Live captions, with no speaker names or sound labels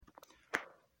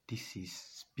This is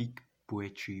Speak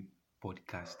Poetry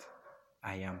Podcast.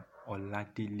 I am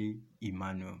Oladele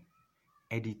Emmanuel,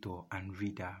 editor and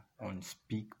reader on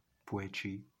Speak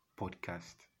Poetry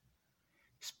Podcast.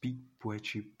 Speak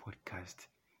Poetry Podcast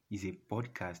is a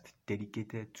podcast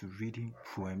dedicated to reading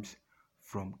poems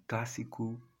from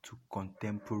classical to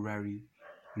contemporary,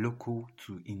 local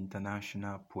to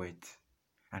international poets,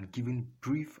 and giving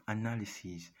brief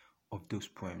analysis of those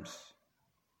poems.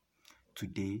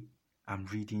 Today, I'm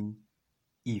reading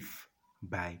If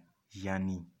by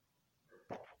Yani.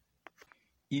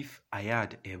 If I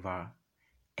had ever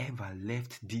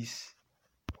left these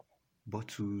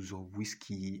bottles of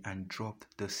whiskey and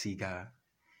dropped the cigar,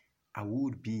 I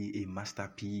would be a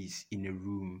masterpiece in a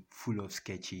room full of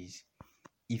sketches.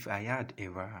 If I had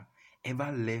ever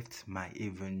left my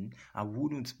haven, I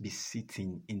wouldn't be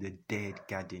sitting in the dead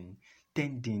garden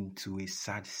tending to a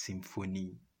sad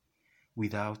symphony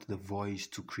without the voice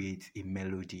to create a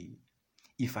melody.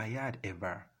 If I had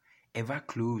ever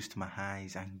closed my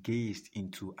eyes and gazed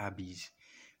into abyss,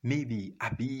 maybe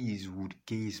abyss would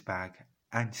gaze back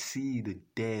and see the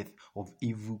death of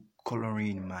evil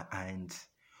coloring my hands.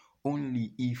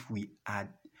 Only if we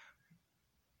had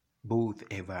both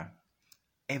ever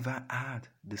had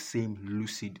the same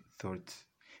lucid thoughts,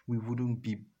 we wouldn't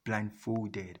be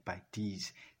blindfolded by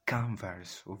these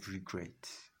canvas of regret.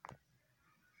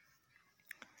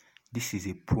 This is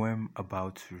a poem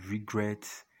about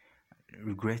regrets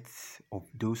of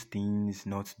those things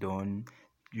not done,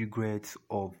 regrets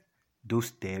of those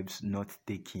steps not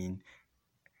taken,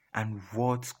 and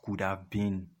what could have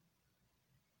been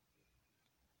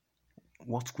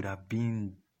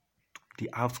the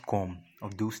outcome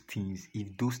of those things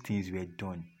if those things were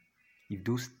done, if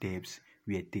those steps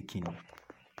were taken.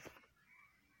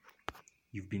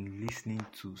 You've been listening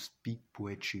to Speak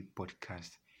Poetry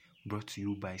Podcast, brought to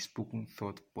you by Spoken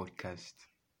Thought Podcast.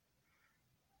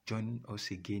 Join us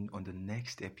again on the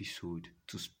next episode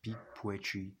to speak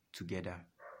poetry together.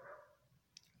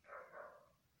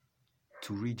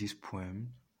 To read this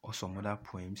poem or some other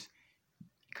poems,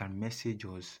 you can message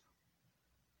us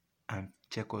and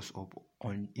check us up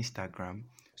on Instagram,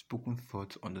 Spoken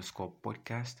Thought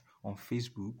 _podcast, on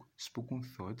Facebook, Spoken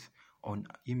Thought, on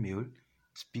email,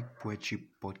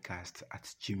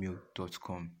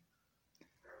 speakpoetrypodcast@gmail.com.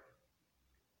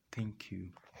 Thank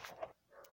you.